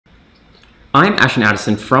I'm Ashton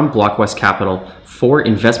Addison from Blockwest Capital for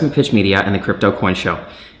Investment Pitch Media and the Crypto Coin Show.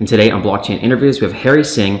 And today on Blockchain Interviews, we have Harry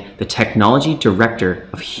Singh, the Technology Director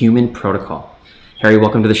of Human Protocol. Harry,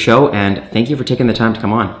 welcome to the show, and thank you for taking the time to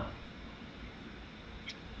come on.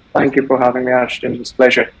 Thank you for having me, Ashton. It's a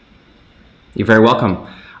pleasure. You're very welcome.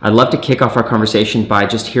 I'd love to kick off our conversation by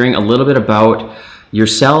just hearing a little bit about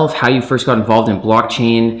yourself, how you first got involved in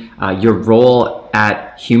blockchain, your role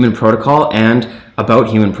at Human Protocol, and about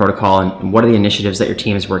Human Protocol, and what are the initiatives that your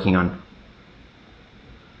team is working on?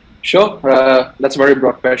 Sure. That's a very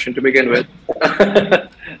broad question to begin with.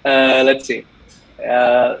 Let's see.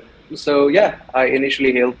 So yeah, I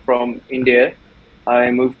initially hailed from India.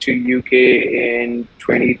 I moved to UK in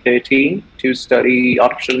 2013 to study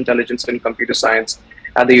artificial intelligence and computer science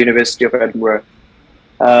at the University of Edinburgh.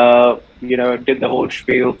 Did the whole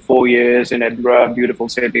spiel, 4 years in Edinburgh, beautiful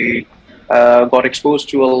city. Got exposed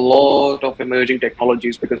to a lot of emerging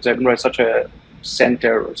technologies because Edinburgh is such a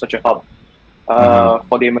center, such a hub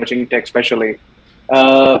for the emerging tech especially.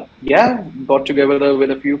 Got together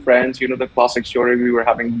with a few friends, the classic story, we were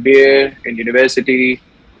having beer in university.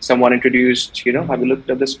 Someone introduced, have you looked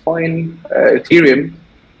at this coin, Ethereum?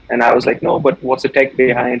 And I was like, no, but what's the tech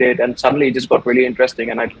behind it? And suddenly it just got really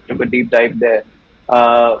interesting and I took a deep dive there.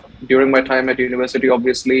 During my time at university,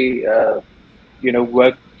 obviously,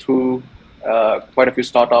 worked through quite a few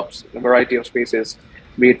startups in a variety of spaces,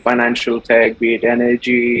 be it financial tech, be it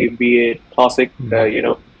energy, be it classic,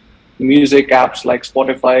 music apps like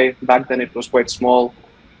Spotify. Back then it was quite small.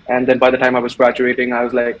 And then by the time I was graduating, I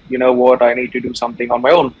was like, you know what, I need to do something on my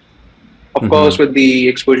own. Of course, with the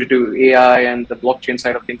exposure to AI and the blockchain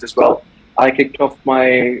side of things as well, I kicked off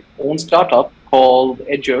my own startup called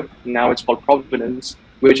Harjyot. Now it's called Provenance,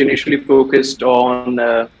 which initially focused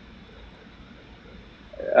on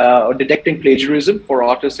detecting plagiarism for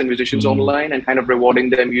artists and musicians online and kind of rewarding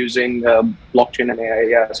them using blockchain and AI.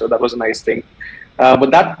 Yeah, so that was a nice thing.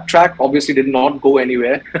 But that track obviously did not go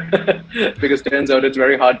anywhere because turns out it's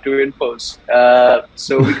very hard to enforce.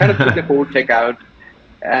 So we kind of took the whole tech out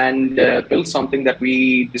and built something that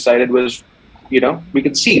we decided was, we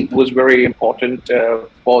could see was very important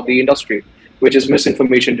for the industry, which is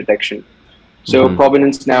misinformation detection. So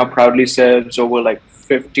Provenance now proudly serves over like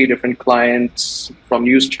 50 different clients, from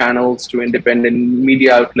news channels to independent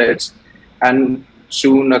media outlets, and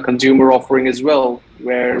soon a consumer offering as well,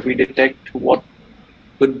 where we detect what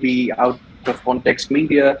could be out of context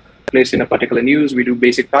media placed in a particular news. We do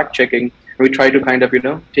basic fact checking. We try to kind of,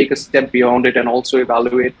 take a step beyond it and also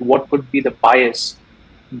evaluate what could be the bias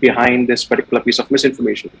behind this particular piece of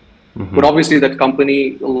misinformation. But obviously that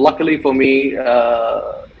company, luckily for me,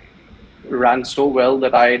 ran so well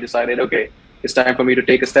that I decided, okay, it's time for me to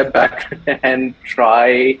take a step back and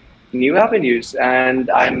try new avenues.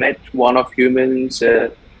 And I met one of Human's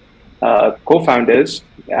co-founders,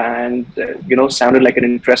 and sounded like an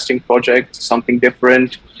interesting project, something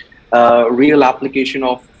different, real application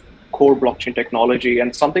of core blockchain technology,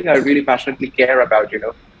 and something I really passionately care about,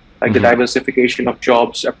 like the diversification of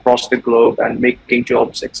jobs across the globe and making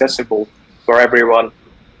jobs accessible for everyone.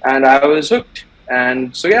 And I was hooked.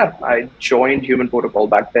 And so, yeah, I joined Human Protocol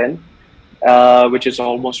back then, which is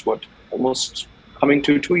almost coming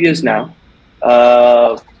to 2 years now.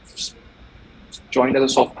 Joined as a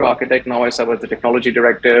software architect. Now I serve as the technology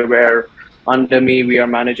director, where under me, we are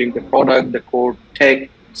managing the product, the core tech,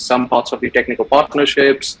 some parts of the technical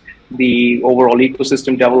partnerships, the overall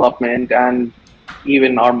ecosystem development, and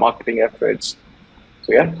even our marketing efforts.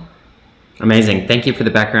 So yeah. Amazing. Thank you for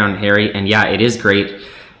the background, Harry. And yeah, it is great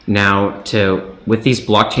now with these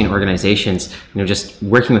blockchain organizations, just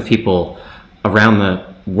working with people around the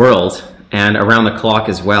world and around the clock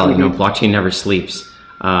as well. Blockchain never sleeps.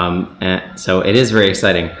 So it is very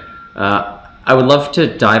exciting. I would love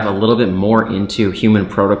to dive a little bit more into Human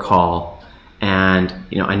Protocol. And,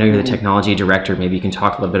 I know you're the technology director. Maybe you can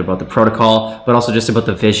talk a little bit about the protocol, but also just about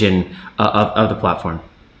the vision of the platform.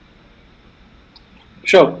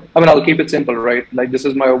 Sure. I mean, I'll keep it simple, right? Like, this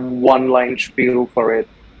is my one-line spiel for it.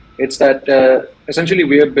 It's that essentially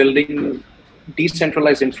we are building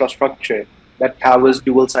decentralized infrastructure that powers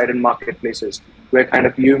dual-sided marketplaces, where kind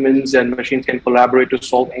of humans and machines can collaborate to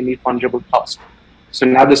solve any fungible task. So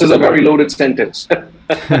now this is a very loaded sentence.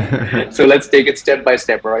 So let's take it step by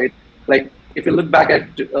step, right? Like, if you look back at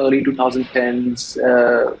early 2010s,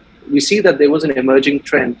 we see that there was an emerging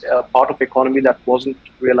trend, part of economy that wasn't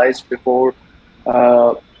realized before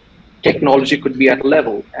technology could be at a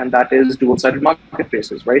level, and that is dual-sided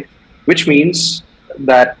marketplaces, right? Which means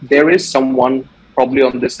that there is someone probably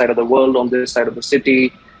on this side of the world, on this side of the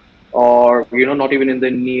city, or not even in the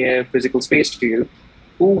near physical space to you,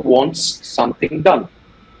 who wants something done.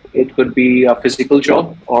 It could be a physical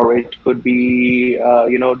job, or it could be,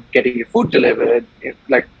 getting your food delivered,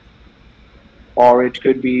 or it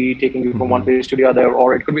could be taking you from one place to the other,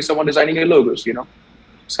 or it could be someone designing your logos.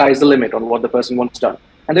 Sky's the limit on what the person wants done.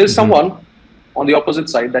 And there's someone on the opposite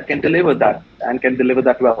side that can deliver that and can deliver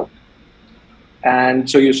that well. And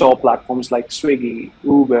so you saw platforms like Swiggy,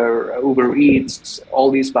 Uber Eats, all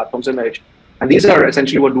these platforms emerge. And these are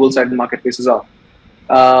essentially what dual-sided marketplaces are.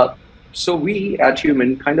 So we at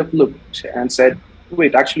Human kind of looked and said,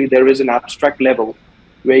 wait, actually there is an abstract level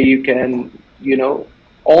where you can,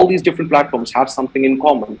 all these different platforms have something in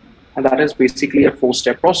common. And that is basically a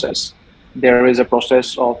 4-step process. There is a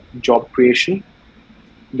process of job creation.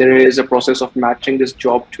 There is a process of matching this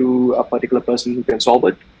job to a particular person who can solve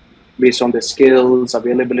it based on their skills,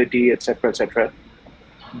 availability, etc., etc.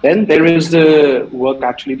 Then there is the work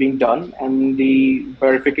actually being done and the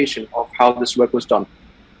verification of how this work was done.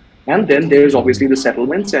 And then there's obviously the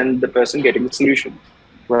settlements and the person getting the solution,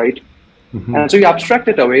 right? And so you abstract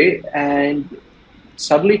it away, and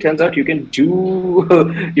suddenly it turns out you can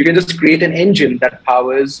just create an engine that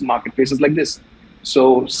powers marketplaces like this.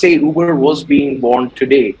 So say Uber was being born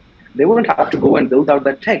today, they wouldn't have to go and build out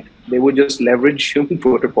that tech. They would just leverage human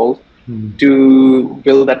protocols to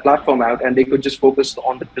build that platform out, and they could just focus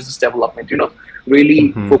on the business development,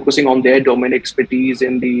 really focusing on their domain expertise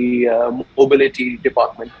in the mobility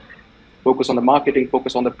department, focus on the marketing,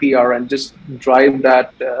 focus on the PR, and just drive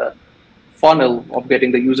that funnel of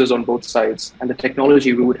getting the users on both sides, and the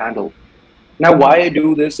technology we would handle. Now, why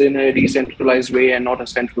do this in a decentralized way and not a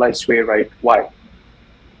centralized way, right? Why?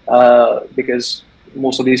 Because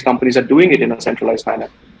most of these companies are doing it in a centralized manner.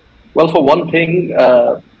 Well, for one thing,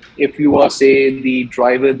 if you are, say, the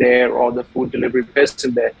driver there or the food delivery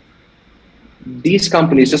person there, these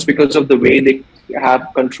companies, just because of the way they have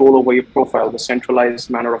control over your profile, the centralized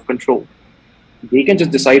manner of control, they can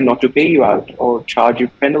just decide not to pay you out or charge you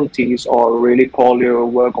penalties or really call your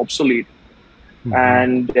work obsolete.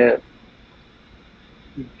 And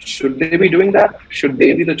should they be doing that? Should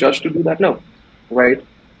they be the judge to do that? No, right?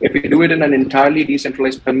 If you do it in an entirely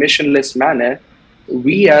decentralized, permissionless manner,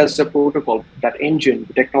 we as a protocol, that engine,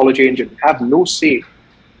 the technology engine, have no say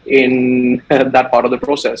in that part of the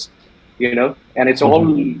process, and it's all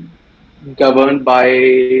governed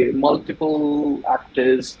by multiple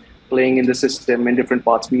actors playing in the system in different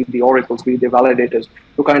parts, be it the oracles, be it the validators,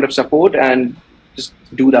 who kind of support and just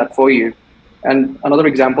do that for you. And another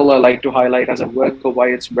example I like to highlight as a work of why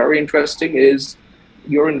it's very interesting is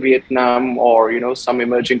you're in Vietnam or some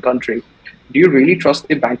emerging country. Do you really trust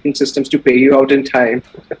the banking systems to pay you out in time?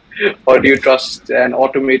 Or do you trust an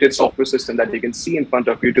automated software system that you can see in front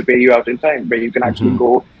of you to pay you out in time, where you can actually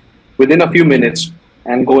go within a few minutes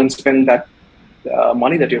and go and spend that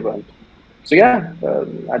money that you've earned? So yeah,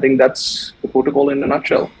 I think that's the protocol in a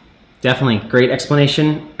nutshell. Definitely. Great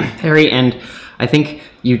explanation, Harry. And I think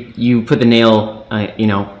you put the nail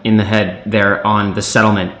in the head there on the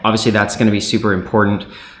settlement. Obviously, that's going to be super important.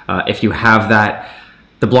 If you have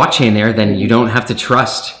the blockchain there, then you don't have to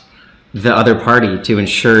trust the other party to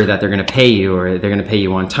ensure that they're going to pay you, or they're going to pay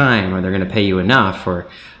you on time, or they're going to pay you enough, or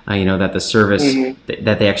that the service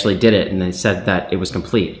that they actually did it and they said that it was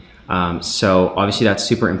complete. So obviously that's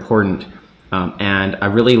super important. And I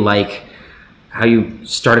really like how you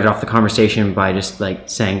started off the conversation by just like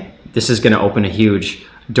saying this is going to open a huge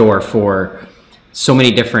door for so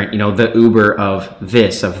many different, the Uber of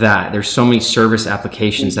this, of that. There's so many service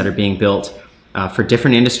applications that are being built for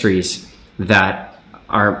different industries that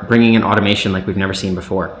are bringing in automation like we've never seen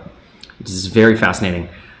before. This is very fascinating.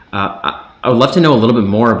 I would love to know a little bit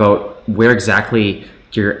more about where exactly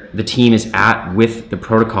the team is at with the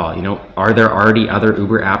protocol. Are there already other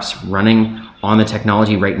Uber apps running on the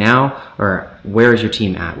technology right now, or where is your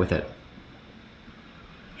team at with it?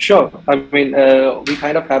 Sure. I mean, we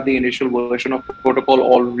kind of have the initial version of the protocol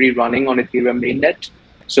already running on Ethereum mainnet.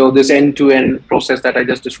 So this end-to-end process that I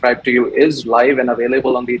just described to you is live and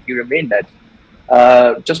available on the Ethereum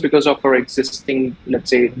mainnet. Just because of our existing, let's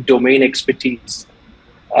say, domain expertise,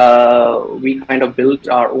 we kind of built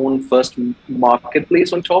our own first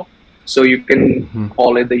marketplace on top. So you can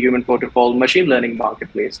call it the Human Protocol Machine Learning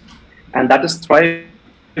Marketplace. And that is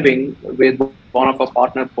thriving with one of our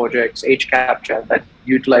partner projects, HCapture, that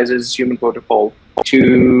utilizes Human Protocol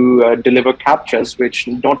to deliver captures, which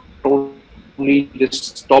not only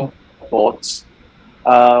just stop bots,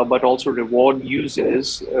 but also reward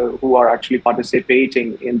users who are actually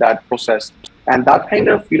participating in that process. And that kind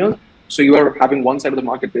of, so you are having one side of the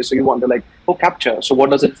marketplace, so you wonder like, oh, capture. So what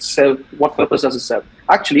does it serve? What purpose does it serve?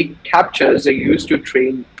 Actually, captures are used to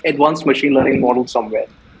train advanced machine learning models somewhere.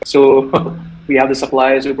 So we have the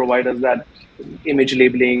suppliers who provide us that image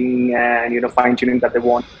labeling and fine tuning that they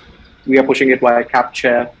want. We are pushing it via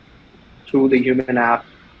capture through the human app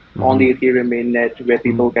on the Ethereum mainnet, where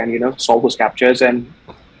people can solve those captures and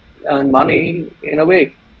earn money in a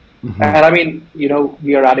way. And I mean,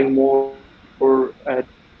 we are adding more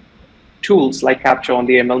tools like capture on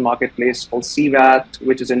the ML marketplace called CVAT,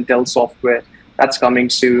 which is Intel software. That's coming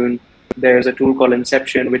soon. There's a tool called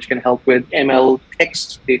Inception, which can help with ML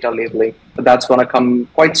text data labeling. But that's going to come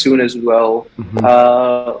quite soon as well.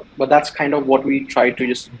 But that's kind of what we try to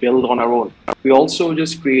just build on our own. We also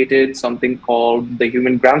just created something called the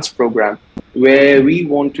Human Grants Program, where we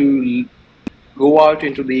want to go out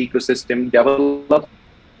into the ecosystem, develop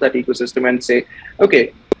that ecosystem and say,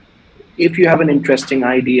 okay, if you have an interesting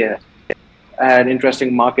idea, an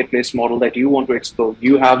interesting marketplace model that you want to explore,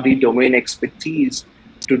 you have the domain expertise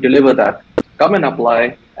to deliver that, come and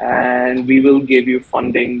apply, and we will give you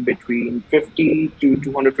funding between $50,000 to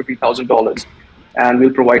 $250,000. And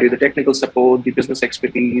we'll provide you the technical support, the business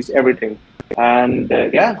expertise, everything. And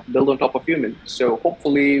build on top of human. So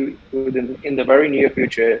hopefully in the very near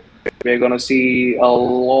future, we're going to see a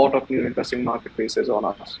lot of new interesting marketplaces on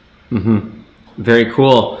us. Very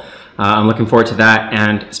cool. I'm looking forward to that.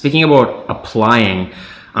 And speaking about applying,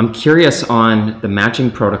 I'm curious on the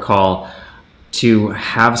matching protocol to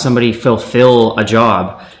have somebody fulfill a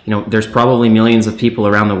job. There's probably millions of people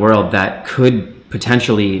around the world that could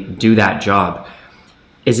potentially do that job.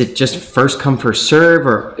 Is it just first come, first serve,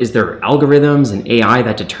 or is there algorithms and AI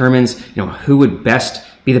that determines, who would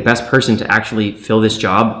be the best person to actually fill this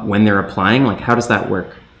job when they're applying? Like, how does that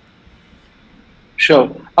work?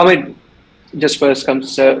 Sure. I mean, just first come,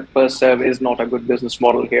 first serve is not a good business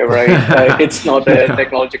model here, right? It's not a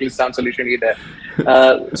technologically sound solution either.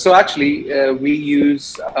 So actually, we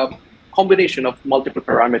use a combination of multiple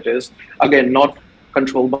parameters. Again, not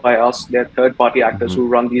controlled by us. They're third-party actors who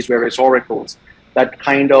run these various oracles that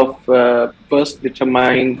kind of first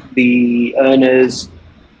determine the earners'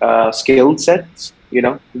 skill sets,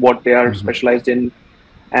 what they are specialized in.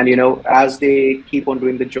 And, as they keep on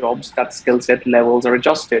doing the jobs, that skill set levels are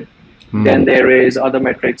adjusted. Then there is other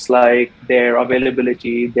metrics like their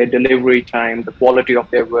availability, their delivery time, the quality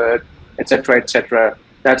of their work, etc., etc.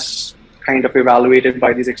 That's kind of evaluated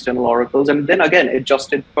by these external oracles, and then again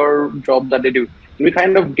adjusted per job that they do. And we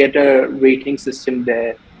kind of get a rating system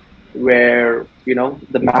there, where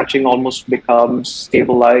the matching almost becomes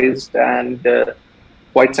stabilized and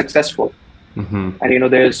quite successful.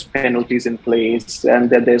 And there's penalties in place, and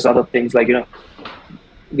then there's other things like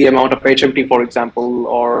the amount of HMT, for example,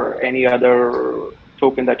 or any other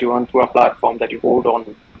token that you earn through a platform that you hold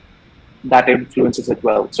on, that influences it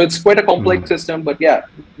well. So it's quite a complex system, but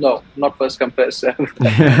no, not first come, first serve.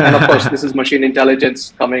 And of course, this is machine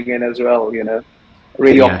intelligence coming in as well,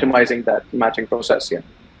 really optimizing that matching process.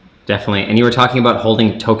 Definitely. And you were talking about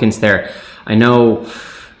holding tokens there. I know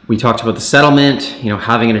we talked about the settlement,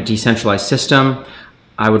 having a decentralized system.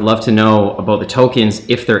 I would love to know about the tokens,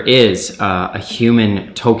 if there is a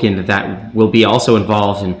human token that will be also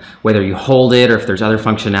involved in whether you hold it or if there's other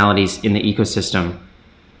functionalities in the ecosystem.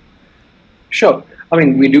 Sure. I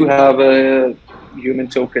mean, we do have a human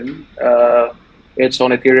token. It's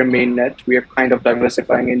on Ethereum mainnet. We are kind of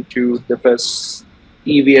diversifying into the first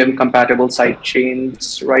EVM compatible side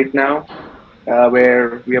chains right now,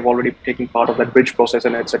 where we have already taken part of that bridge process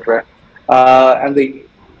and etc. And the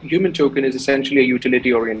human token is essentially a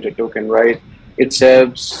utility-oriented token, right? It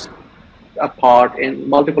serves a part in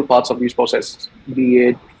multiple parts of these processes, be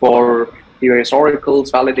it for the various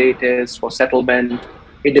oracles, validators, for settlement.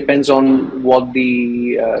 It depends on what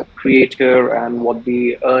the creator and what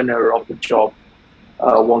the earner of the job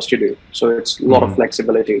wants to do. So it's a lot of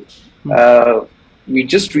flexibility. We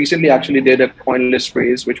just recently actually did a coin list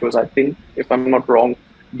raise, which was, I think, if I'm not wrong,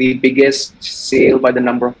 the biggest sale by the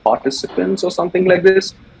number of participants or something like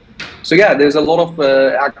this. So there's a lot of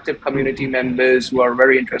active community members who are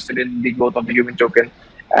very interested in the growth of the human token.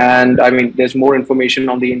 And I mean, there's more information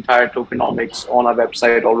on the entire tokenomics on our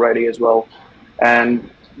website already as well.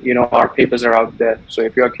 And, our papers are out there. So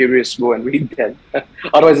if you're curious, go and read them.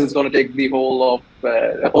 Otherwise, it's going to take the whole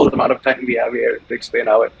amount of time we have here to explain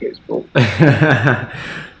how it plays.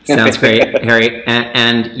 Sounds great, Harry.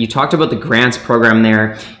 And you talked about the grants program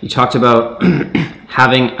there. You talked about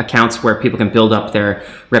having accounts where people can build up their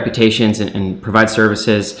reputations and provide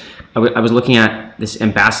services. I was looking at this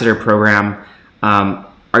ambassador program.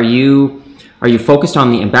 Are you focused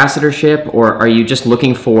on the ambassadorship, or are you just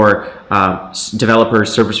looking for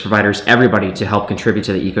developers, service providers, everybody to help contribute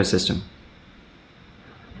to the ecosystem?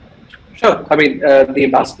 Sure. I mean, the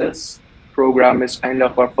ambassadors program is kind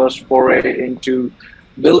of our first foray into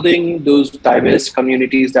building those diverse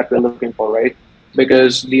communities that we're looking for, right?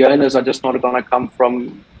 Because the earners are just not going to come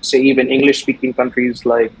from, say, even English-speaking countries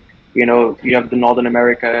like, you have the Northern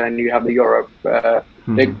America and you have the Europe.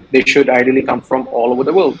 They should ideally come from all over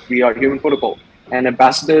the world. We are Human Protocol. And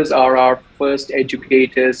ambassadors are our first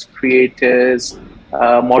educators, creators,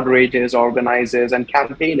 moderators, organizers, and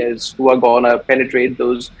campaigners who are going to penetrate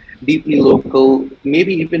those deeply local,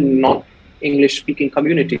 maybe even not English-speaking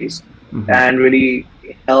communities, and really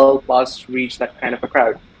help us reach that kind of a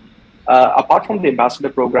crowd. Apart from the ambassador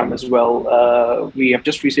program as well, we have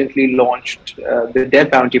just recently launched the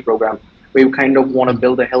Dev Bounty program, where we kind of want to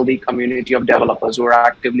build a healthy community of developers who are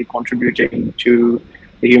actively contributing to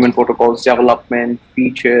the Human Protocol's development,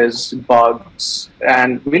 features, bugs,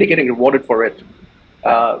 and really getting rewarded for it.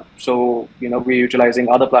 So, we're utilizing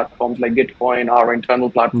other platforms like Gitcoin, our internal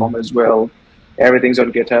platform as well. Everything's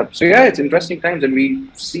on GitHub. So yeah, it's interesting times, and we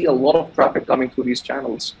see a lot of traffic coming through these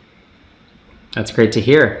channels. That's great to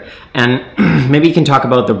hear. And maybe you can talk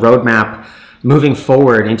about the roadmap moving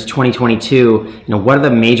forward into 2022. What are the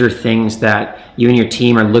major things that you and your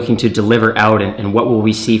team are looking to deliver out, and what will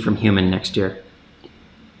we see from Human next year?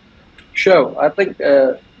 Sure. I think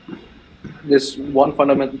there's one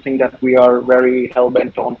fundamental thing that we are very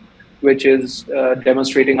hell-bent on, which is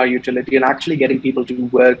demonstrating our utility and actually getting people to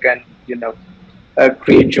work and,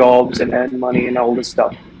 create jobs and earn money and all this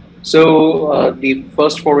stuff. So the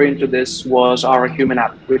first foray into this was our Human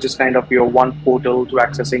app, which is kind of your one portal to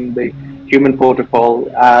accessing the Human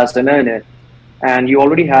Protocol as an earner. And you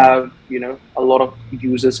already have, a lot of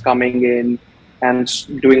users coming in and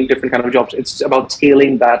doing different kind of jobs. It's about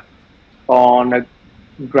scaling that on a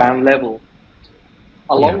grand level.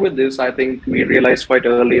 Along with this, I think we realized quite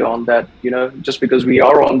early on that, just because we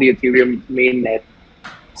are on the Ethereum mainnet,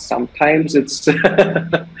 sometimes it's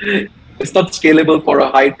it's not scalable for a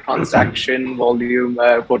high transaction volume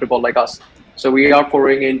protocol like us. So we are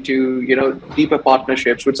pouring into, deeper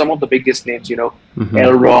partnerships with some of the biggest names,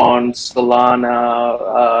 Elrond,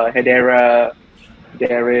 Solana, Hedera.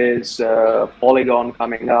 There is Polygon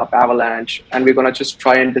coming up, Avalanche, and we're going to just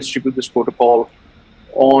try and distribute this protocol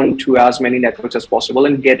onto as many networks as possible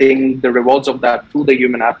and getting the rewards of that through the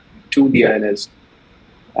Human app to the earners.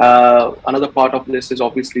 Another part of this is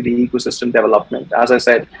obviously the ecosystem development. As I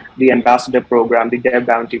said, the ambassador program, the Dev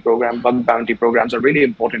Bounty program, bug bounty programs are really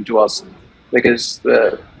important to us because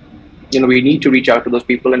we need to reach out to those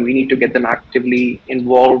people and we need to get them actively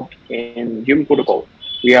involved in Human Protocol.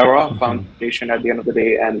 We are our foundation at the end of the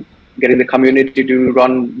day, and getting the community to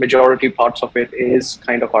run majority parts of it is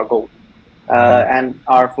kind of our goal. And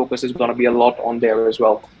our focus is going to be a lot on there as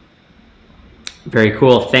well. Very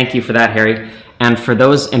cool. Thank you for that, Harry. And for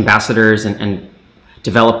those ambassadors and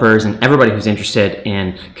developers and everybody who's interested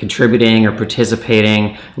in contributing or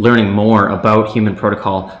participating, learning more about Human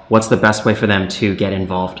Protocol, what's the best way for them to get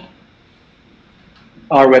involved?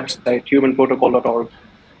 Our website, humanprotocol.org.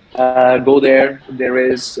 Go there.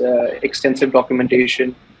 There is extensive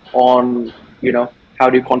documentation on, how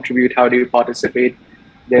do you contribute, how do you participate.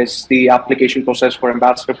 There's the application process for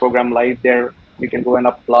ambassador program live there. You can go and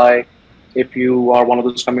apply if you are one of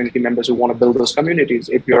those community members who want to build those communities.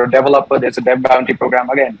 If you're a developer, there's a Dev Bounty program.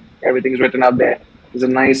 Again, everything's written out there. There's a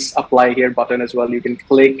nice apply here button as well. You can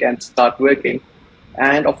click and start working.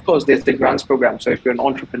 And of course, there's the grants program. So if you're an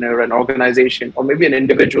entrepreneur, an organization, or maybe an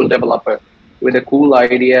individual developer with a cool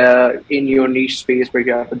idea in your niche space where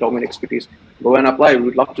you have the domain expertise, go and apply.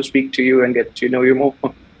 We'd love to speak to you and get to know you more.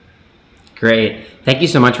 Great. Thank you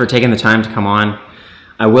so much for taking the time to come on.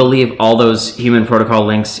 I will leave all those Human Protocol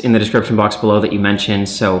links in the description box below that you mentioned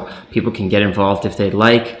so people can get involved if they'd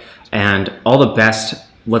like. And all the best.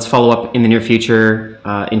 Let's follow up in the near future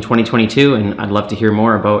in 2022, and I'd love to hear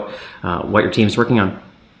more about what your team's working on.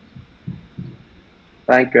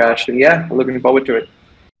 Thank you, Ashton. Yeah, looking forward to it.